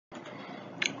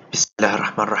بسم الله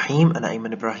الرحمن الرحيم. أنا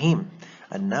أيمن إبراهيم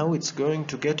and now it's going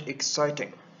to get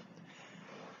exciting.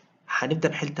 هنبدأ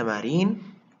نحل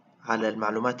تمارين على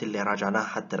المعلومات اللي راجعناها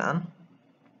حتى الآن.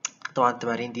 طبعا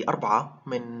التمارين دي 4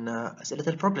 من أسئلة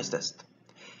البروجرس تيست،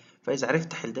 فإذا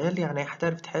عرفت تحل ديل يعني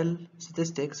حتعرف تحل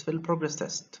statistics في البروجرس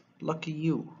تيست. lucky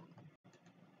you.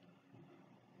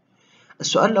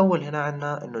 السؤال الأول هنا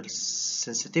عندنا إنه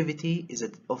sensitivity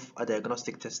of a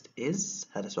diagnostic test is،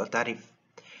 هذا سؤال تعريف.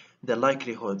 The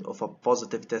likelihood of a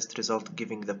positive test result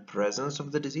giving the presence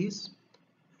of the disease.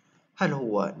 هل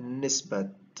هو نسبة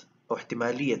أو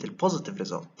احتمالية ال positive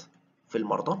result في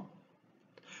المرضى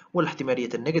ولا احتمالية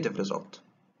ال negative result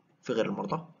في غير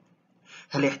المرضى؟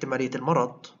 هل هي احتمالية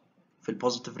المرض في ال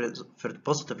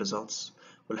positive results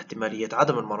ولا احتمالية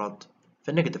عدم المرض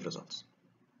في ال negative results؟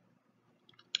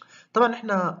 طبعا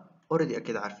احنا already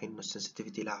أكيد عارفين إنه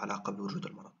sensitivity لها علاقة بوجود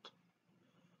المرض،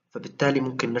 فبالتالي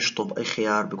ممكن نشطب أي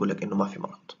خيار بيقول لك إنه ما في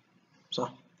مرض،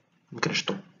 صح؟ ممكن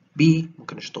نشطب B،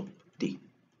 ممكن نشطب D.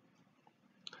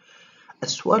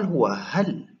 السؤال هو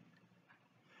هل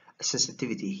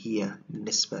السنسيتيفيتي هي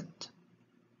نسبة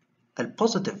ال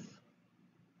positive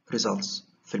results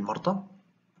في المرضى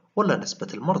ولا نسبة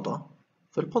المرضى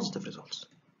في ال positive results؟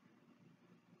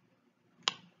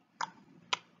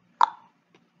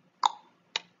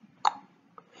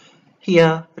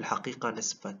 هي في الحقيقة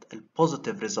نسبة ال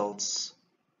positive results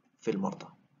في المرضى،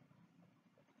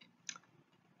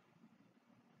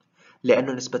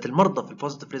 لأنه نسبة المرضى في ال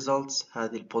positive results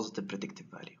هذه ال positive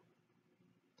predictive value.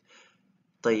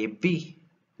 طيب B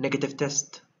negative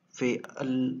test في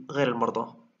غير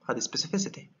المرضى هذه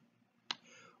specificity،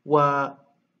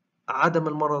 وعدم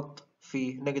المرض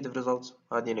في negative results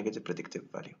هذه negative predictive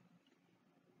value.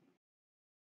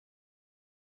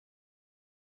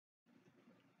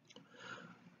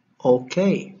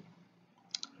 Okay.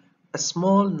 A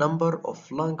small number of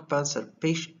lung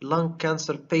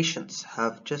cancer patients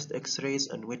have chest X-rays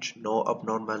in which no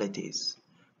abnormalities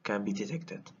can be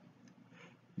detected.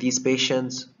 These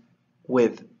patients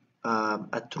with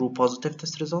a true positive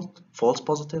test result, false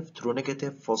positive, true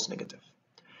negative, false negative.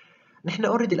 نحن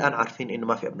already الآن عارفين إنه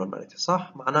ما في abnormality،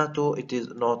 صح؟ معناته it is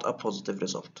not a positive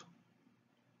result.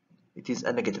 It is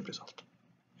a negative result.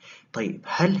 طيب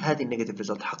هل هذه النيجاتيف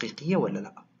ريزلت حقيقية ولا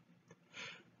لا؟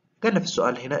 قالنا في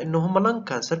السؤال هنا إنه هم lung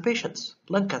cancer patients.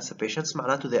 Lung cancer patients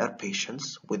معناته they are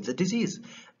patients with the disease.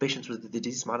 Patients with the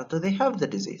disease معناته they have the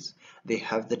disease. They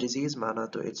have the disease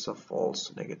معناته it's a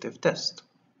false negative test.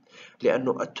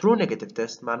 لأنه a true negative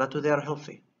test معناته they are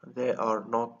healthy. They are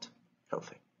not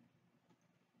healthy.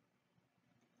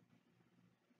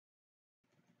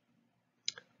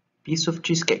 Piece of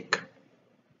cheesecake.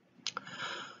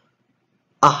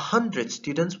 100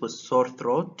 students with sore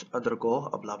throat undergo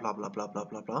a blah blah blah blah blah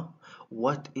blah blah.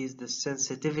 What is the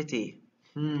sensitivity?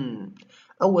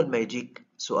 أول ما يجيك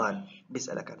سؤال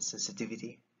بيسألك عن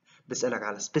sensitivity، بيسألك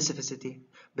عن specificity،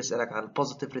 بيسألك عن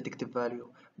positive predictive value،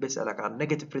 بيسألك عن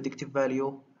negative predictive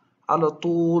value، على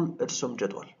طول ارسم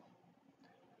جدول.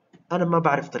 أنا ما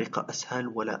بعرف طريقة أسهل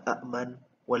ولا أأمن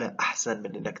ولا أحسن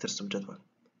من إنك ترسم جدول.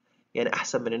 يعني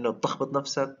أحسن من إنه تلخبط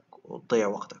نفسك وتضيع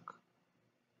وقتك.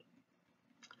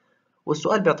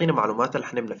 والسؤال بيعطينا معلومات اللي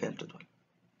حنملى فيها الجدول.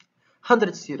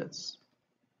 100 students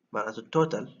معناته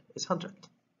التوتال is 100.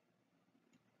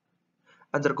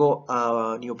 undergo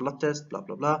a new blood test blah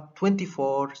blah blah.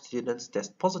 24 students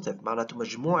test positive معناته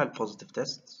مجموع ال positive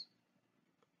tests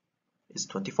is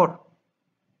 24.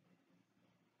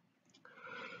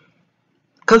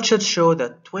 Cultures show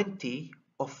that 20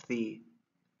 of the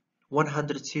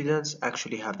 100 students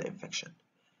actually have the infection.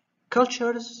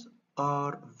 Cultures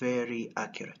are very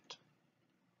accurate.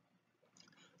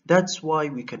 That's why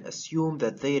we can assume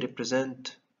that they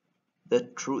represent the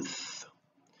truth.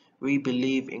 We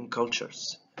believe in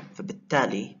cultures.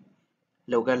 فبالتالي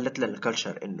لو قالت لنا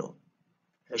الكالتشر إنه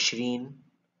 20%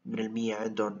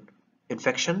 عندهم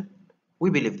infection we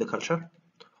believe the culture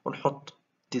ونحط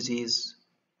disease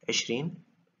 20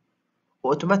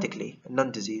 وautomatically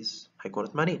non-disease هيكون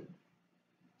 80.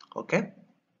 أوكي؟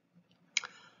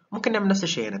 ممكن نعمل نفس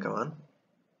الشيء هنا كمان.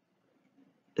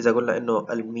 إذا قلنا إنه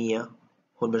 100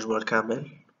 هو المجموع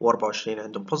الكامل و24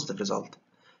 عندهم positive result،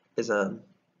 إذا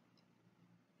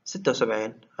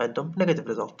 76 عندهم negative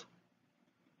result.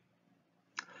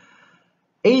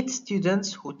 8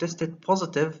 students who tested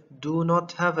positive do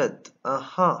not have it.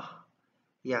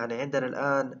 يعني عندنا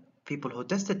الآن people who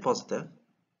tested positive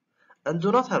and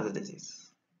do not have the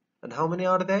disease. And how many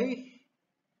are they?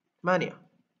 8.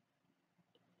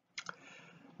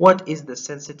 What is the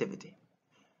sensitivity?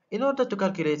 In order to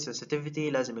calculate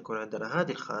sensitivity لازم يكون عندنا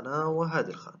هذه الخانة وهذه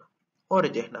الخانة.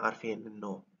 already احنا عارفين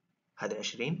إنه هذا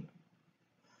 20.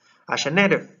 عشان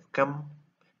نعرف كم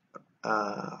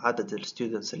عدد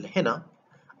الستودنتس اللي هنا.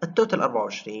 التوتال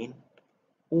 24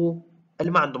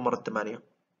 واللي ما عندهم مرض 8.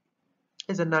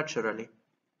 إذا naturally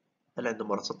اللي عندهم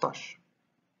مرض 16.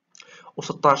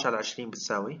 و16 على 20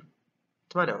 بتساوي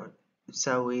 8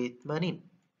 بتساوي 80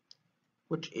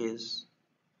 which is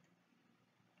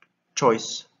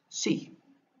choice C.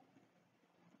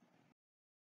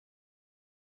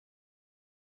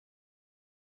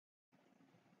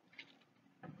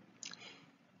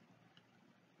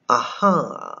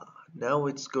 Aha! Now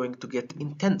it's going to get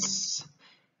intense.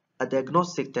 A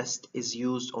diagnostic test is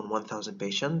used on 1000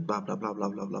 patients, blah blah blah blah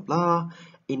blah blah blah.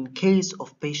 In case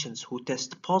of patients who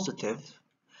test positive,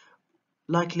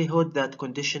 likelihood that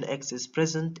condition X is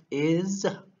present is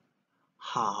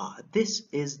this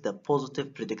is the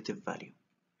positive predictive value.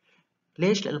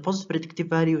 ليش؟ لأن positive predictive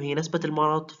value هي نسبة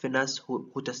المرض في الناس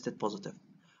who tested positive.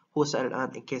 هو سأل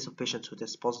الآن in case of patients who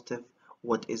test positive,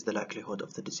 what is the likelihood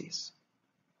of the disease?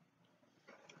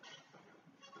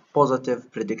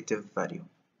 Positive predictive value.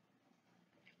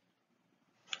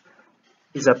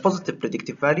 إذا positive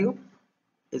predictive value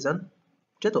إذا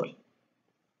جدول.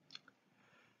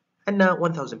 عندنا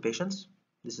 1000 patients,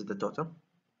 this is the total.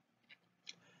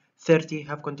 30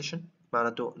 have condition,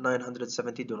 معناته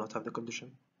 970 do not have the condition.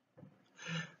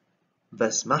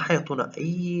 بس ما حيعطونا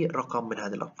أي رقم من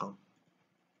هذه الأرقام.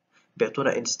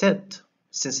 بيعطونا instead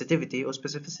sensitivity و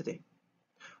specificity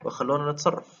وخلونا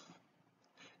نتصرف.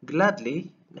 gladly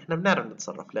نحن بنعرف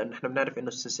نتصرف لأن نحن بنعرف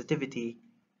إنه sensitivity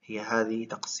هي هذه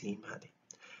تقسيم هذه.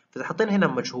 فإذا حطينا هنا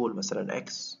مجهول مثلا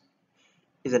x،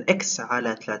 إذا x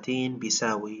على 30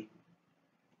 بيساوي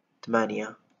 8%،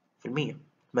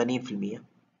 80%،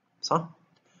 صح؟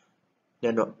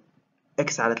 لأنه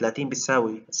x على 30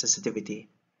 بتساوي sensitivity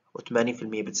و80%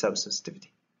 بتساوي sensitivity.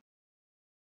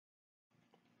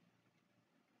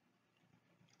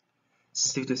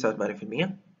 sensitivity بتساوي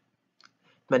 80%،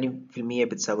 80%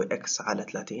 بتساوي x على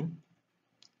 30.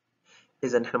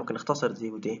 إذا نحن ممكن نختصر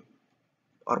دي ودي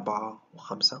 4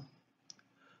 و5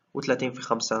 و30 في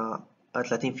 5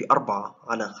 30 في 4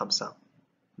 على 5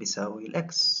 بيساوي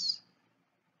الإكس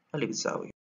اللي بتساوي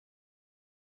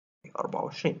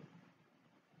 24.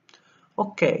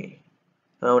 أوكي،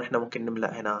 ونحن ممكن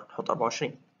نملأ هنا نحط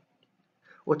 24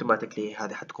 اوتوماتيكلي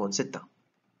هذه حتكون 6.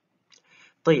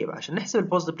 طيب عشان نحسب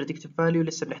البوزيتيف بريدكتيف فاليو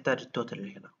لسه بنحتاج التوتال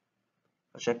اللي هنا،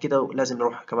 عشان كده لازم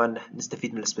نروح كمان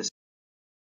نستفيد من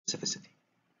السبيسيفيسيتي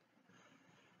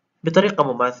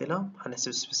بطريقة مماثلة. هنحسب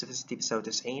السبيسيفيسيتي بيساوي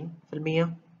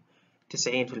 90%،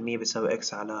 90% بيساوي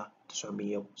x على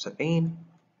 970،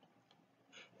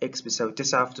 x بيساوي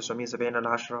 9 في 970 على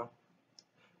 10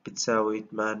 بتساوي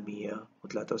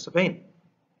 873.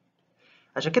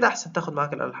 عشان كده أحسن تاخد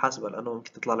معاك الآلة الحاسبة لأنه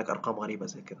ممكن تطلع لك أرقام غريبة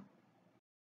زي كده.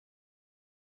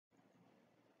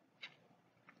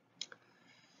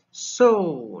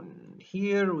 So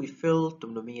here we fill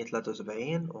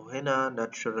 873 وهنا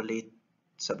naturally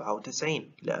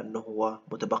 97 لأنه هو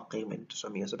متبقي من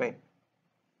 970.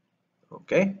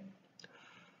 أوكي،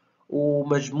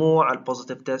 ومجموع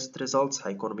البوزيتيف تيست ريزلتس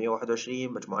هيكون 121،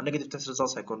 مجموع النيجاتيف تيست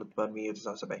ريزلتس هيكون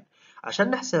 879. عشان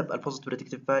نحسب البوزيتيف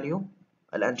بريدكتيف فاليو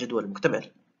الآن جدول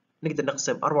مكتمل، نقدر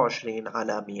نقسم 24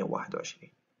 على 121.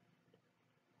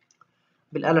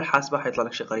 بالآلة الحاسبة هيطلع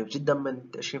لك شيء قريب جدا من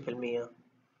 20%،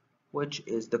 which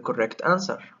is the correct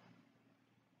answer.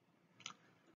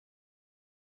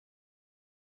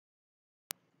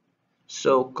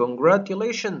 So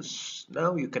congratulations!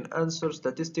 Now you can answer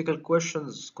statistical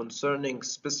questions concerning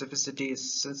specificity,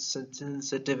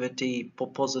 sensitivity,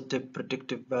 positive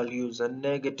predictive values and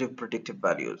negative predictive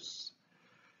values.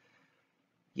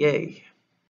 Yay!